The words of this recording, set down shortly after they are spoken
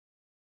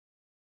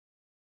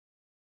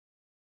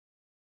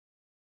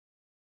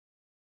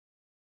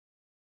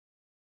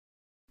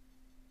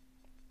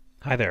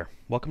Hi there,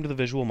 welcome to the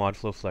Visual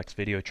MODFLOW Flex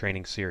video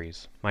training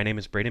series. My name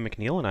is Braden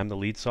McNeil and I'm the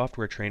lead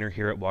software trainer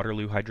here at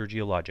Waterloo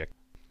Hydrogeologic.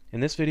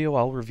 In this video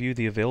I'll review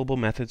the available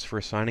methods for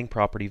assigning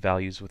property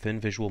values within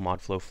Visual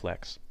MODFLOW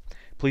Flex.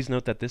 Please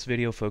note that this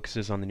video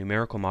focuses on the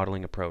numerical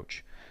modeling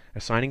approach.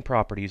 Assigning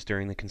properties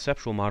during the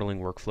conceptual modeling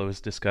workflow is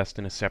discussed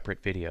in a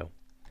separate video.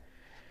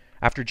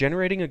 After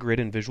generating a grid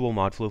in Visual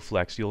MODFLOW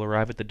Flex, you'll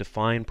arrive at the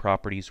Define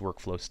Properties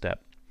workflow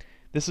step.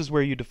 This is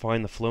where you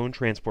define the flow and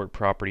transport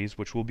properties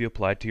which will be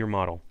applied to your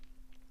model.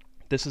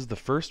 This is the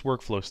first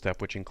workflow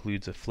step, which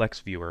includes a Flex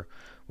viewer,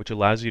 which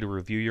allows you to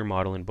review your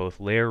model in both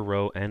layer,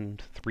 row,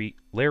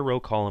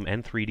 column,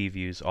 and 3D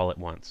views all at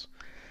once.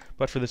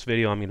 But for this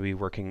video, I'm going to be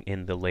working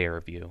in the layer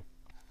view.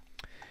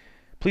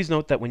 Please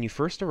note that when you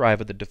first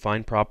arrive at the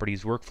Define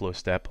Properties workflow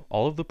step,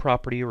 all of the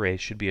property arrays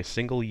should be a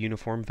single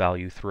uniform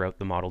value throughout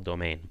the model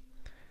domain.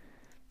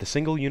 The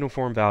single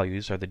uniform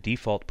values are the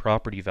default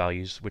property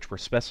values which were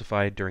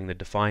specified during the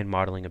Define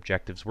Modeling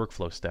Objectives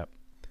workflow step.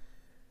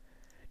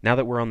 Now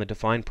that we're on the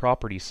Define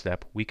Properties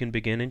step, we can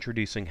begin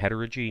introducing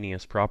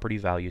heterogeneous property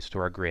values to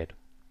our grid.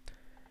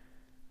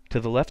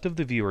 To the left of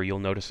the viewer, you'll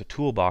notice a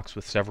toolbox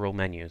with several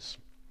menus.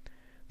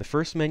 The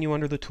first menu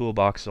under the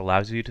toolbox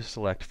allows you to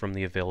select from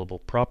the available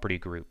property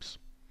groups.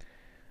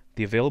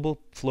 The available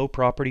flow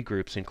property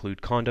groups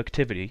include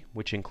conductivity,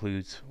 which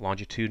includes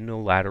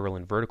longitudinal, lateral,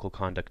 and vertical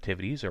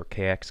conductivities, or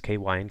Kx, Ky,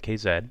 and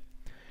Kz.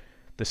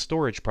 The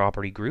storage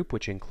property group,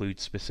 which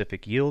includes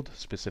specific yield,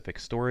 specific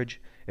storage,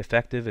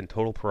 effective and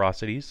total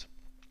porosities,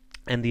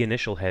 and the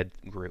initial head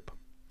group.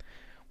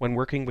 When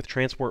working with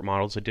transport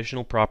models,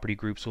 additional property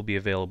groups will be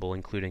available,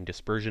 including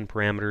dispersion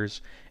parameters,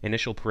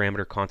 initial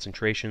parameter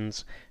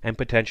concentrations, and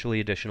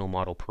potentially additional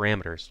model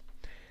parameters.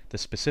 The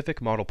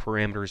specific model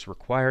parameters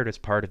required as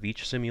part of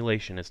each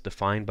simulation is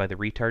defined by the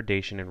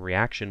retardation and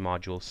reaction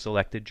modules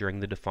selected during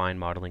the Define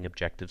Modeling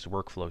Objectives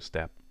workflow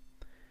step.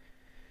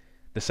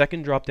 The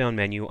second drop-down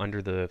menu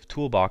under the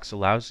toolbox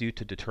allows you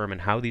to determine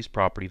how these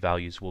property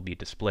values will be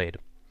displayed.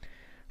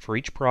 For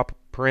each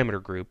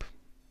parameter group,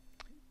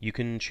 you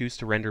can choose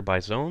to render by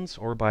zones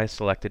or by a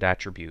selected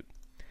attribute.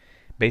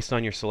 Based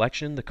on your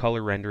selection, the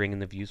color rendering in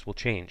the views will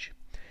change.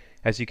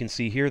 As you can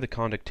see here, the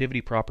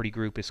conductivity property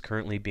group is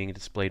currently being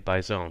displayed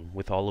by zone,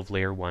 with all of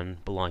layer 1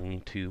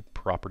 belonging to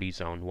property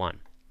zone 1.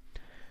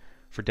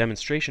 For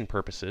demonstration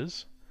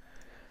purposes,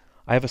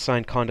 I have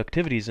assigned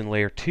conductivities in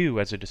layer 2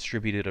 as a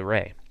distributed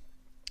array.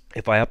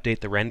 If I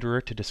update the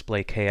renderer to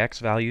display Kx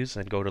values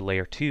and go to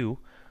layer 2,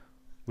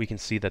 we can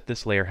see that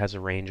this layer has a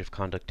range of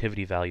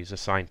conductivity values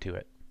assigned to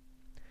it.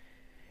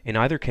 In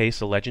either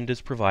case, a legend is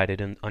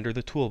provided under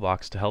the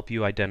toolbox to help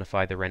you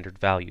identify the rendered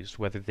values,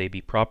 whether they be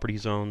property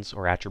zones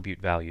or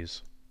attribute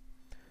values.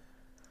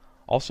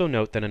 Also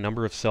note that a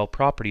number of cell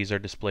properties are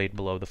displayed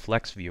below the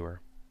Flex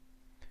viewer.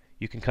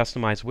 You can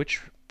customize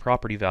which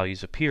property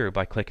values appear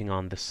by clicking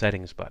on the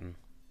Settings button.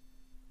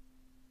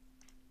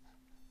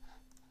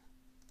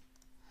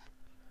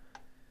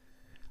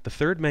 The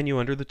third menu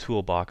under the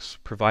toolbox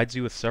provides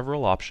you with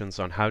several options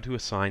on how to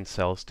assign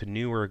cells to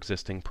new or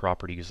existing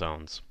property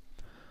zones.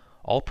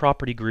 All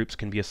property groups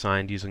can be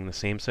assigned using the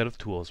same set of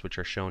tools which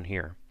are shown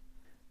here.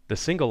 The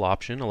single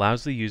option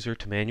allows the user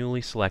to manually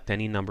select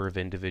any number of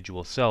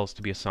individual cells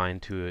to be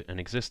assigned to an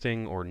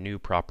existing or new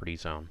property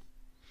zone.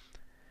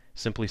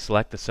 Simply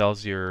select the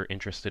cells you're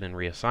interested in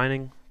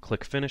reassigning,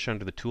 click Finish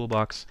under the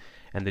toolbox,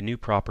 and the new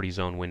property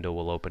zone window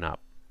will open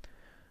up.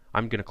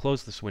 I'm going to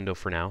close this window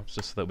for now,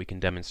 just so that we can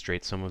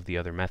demonstrate some of the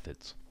other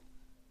methods.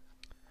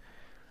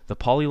 The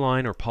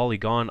polyline or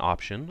polygon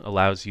option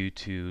allows you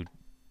to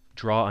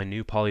draw a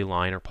new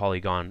polyline or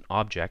polygon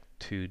object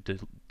to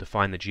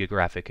define the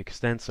geographic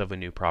extents of a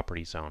new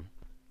property zone.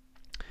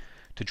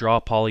 To draw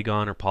a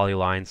polygon or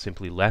polyline,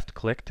 simply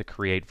left-click to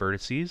create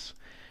vertices,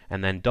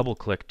 and then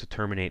double-click to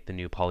terminate the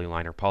new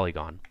polyline or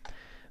polygon.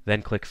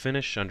 Then click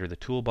Finish under the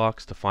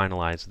toolbox to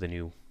finalize the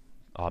new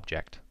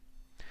object.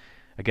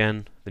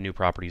 Again, the new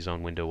property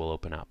zone window will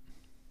open up.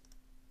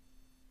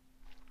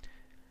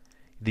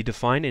 The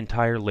Define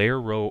Entire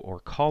Layer, Row, or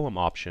Column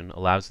option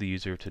allows the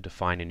user to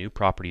define a new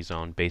property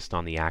zone based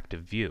on the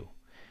active view.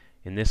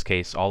 In this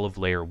case, all of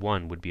layer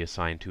 1 would be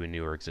assigned to a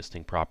new or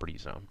existing property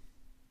zone.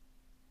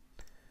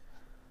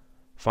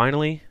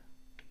 Finally,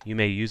 you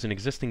may use an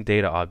existing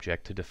data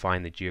object to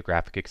define the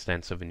geographic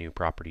extents of a new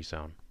property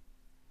zone.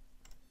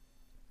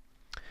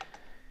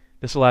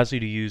 This allows you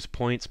to use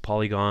points,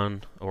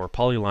 polygon, or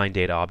polyline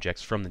data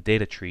objects from the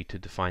data tree to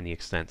define the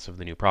extents of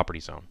the new property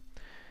zone.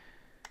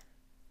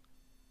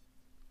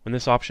 When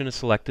this option is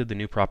selected, the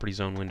new property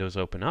zone windows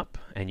open up,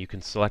 and you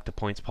can select a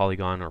points,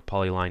 polygon, or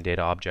polyline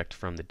data object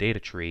from the data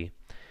tree,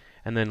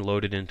 and then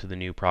load it into the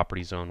new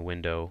property zone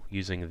window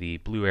using the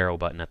blue arrow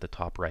button at the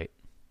top right.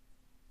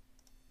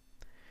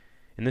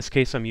 In this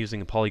case, I'm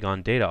using a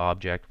polygon data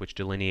object which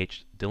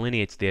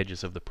delineates the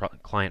edges of the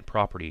client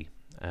property,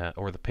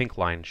 or the pink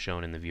line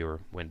shown in the viewer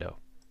window.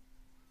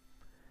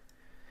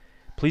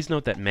 Please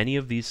note that many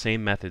of these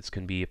same methods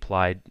can be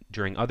applied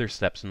during other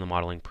steps in the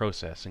modeling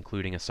process,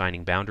 including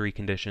assigning boundary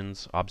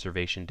conditions,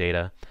 observation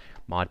data,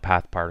 mod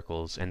path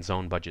particles, and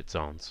zone budget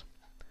zones.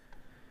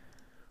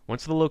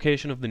 Once the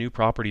location of the new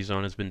property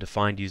zone has been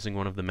defined using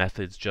one of the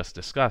methods just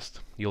discussed,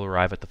 you'll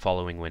arrive at the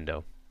following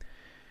window.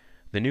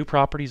 The new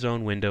property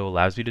zone window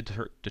allows you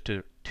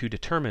to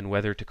determine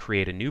whether to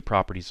create a new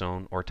property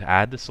zone or to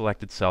add the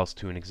selected cells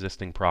to an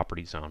existing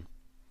property zone.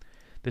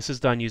 This is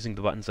done using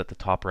the buttons at the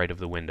top right of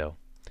the window.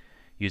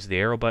 Use the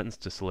arrow buttons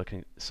to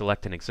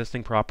select an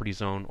existing property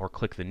zone or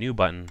click the New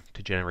button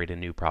to generate a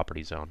new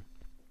property zone.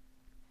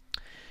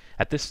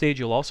 At this stage,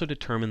 you'll also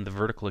determine the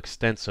vertical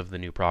extents of the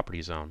new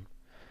property zone.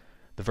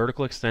 The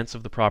vertical extents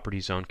of the property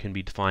zone can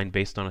be defined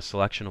based on a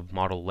selection of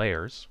model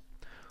layers,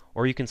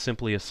 or you can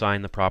simply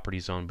assign the property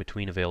zone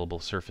between available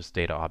surface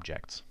data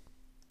objects.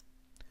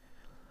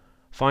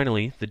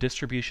 Finally, the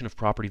distribution of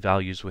property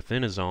values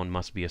within a zone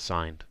must be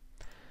assigned.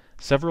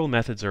 Several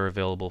methods are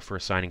available for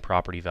assigning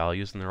property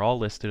values, and they're all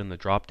listed in the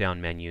drop-down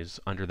menus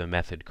under the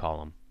Method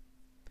column.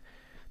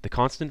 The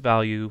constant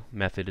value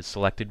method is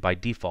selected by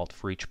default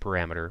for each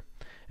parameter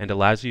and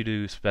allows you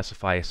to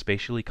specify a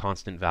spatially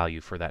constant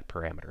value for that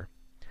parameter.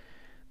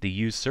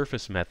 The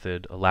useSurface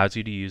method allows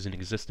you to use an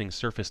existing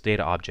surface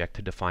data object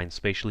to define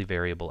spatially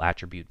variable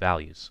attribute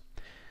values.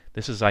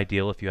 This is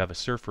ideal if you have a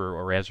Surfer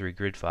or Esri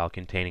grid file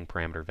containing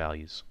parameter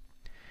values.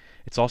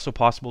 It's also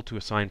possible to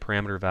assign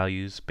parameter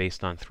values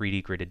based on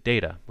 3D gridded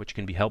data, which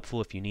can be helpful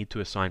if you need to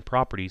assign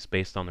properties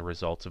based on the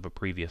results of a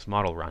previous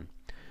model run.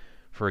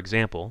 For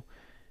example,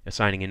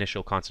 assigning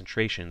initial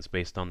concentrations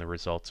based on the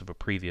results of a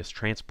previous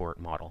transport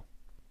model.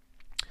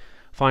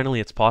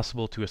 Finally, it's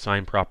possible to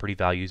assign property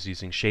values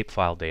using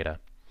shapefile data.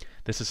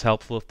 This is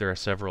helpful if there are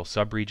several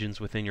subregions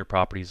within your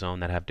property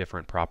zone that have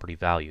different property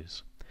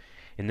values.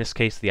 In this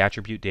case, the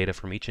attribute data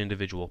from each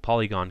individual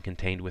polygon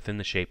contained within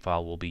the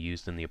shapefile will be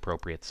used in the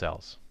appropriate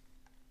cells.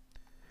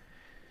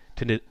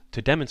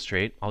 To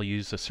demonstrate, I'll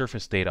use a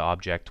surface data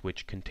object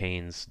which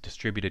contains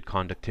distributed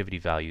conductivity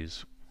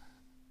values.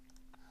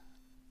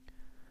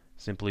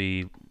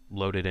 Simply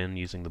load it in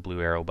using the blue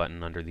arrow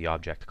button under the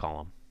Object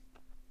column.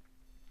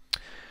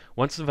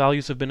 Once the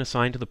values have been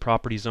assigned to the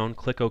property zone,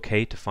 click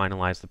OK to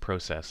finalize the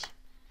process.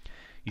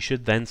 You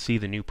should then see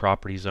the new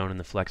property zone in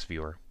the Flex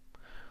viewer.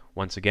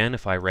 Once again,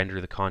 if I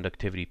render the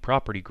conductivity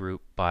property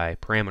group by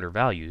parameter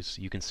values,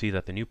 you can see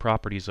that the new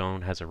property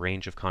zone has a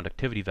range of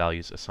conductivity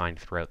values assigned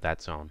throughout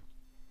that zone.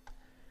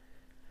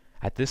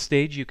 At this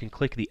stage, you can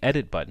click the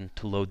Edit button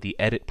to load the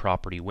Edit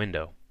Property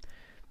window.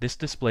 This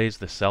displays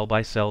the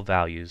cell-by-cell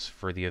values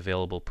for the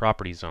available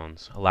property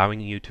zones, allowing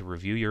you to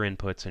review your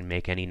inputs and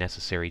make any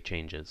necessary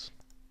changes.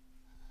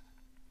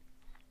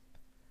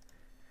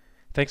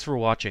 Thanks for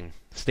watching.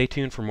 Stay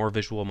tuned for more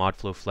Visual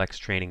MODFLOW Flex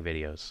training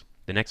videos.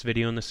 The next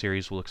video in the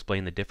series will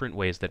explain the different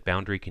ways that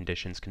boundary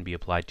conditions can be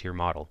applied to your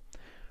model.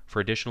 For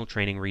additional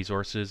training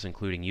resources,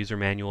 including user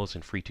manuals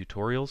and free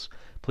tutorials,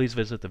 please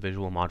visit the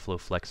Visual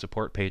MODFLOW Flex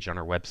support page on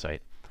our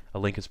website. A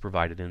link is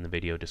provided in the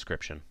video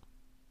description.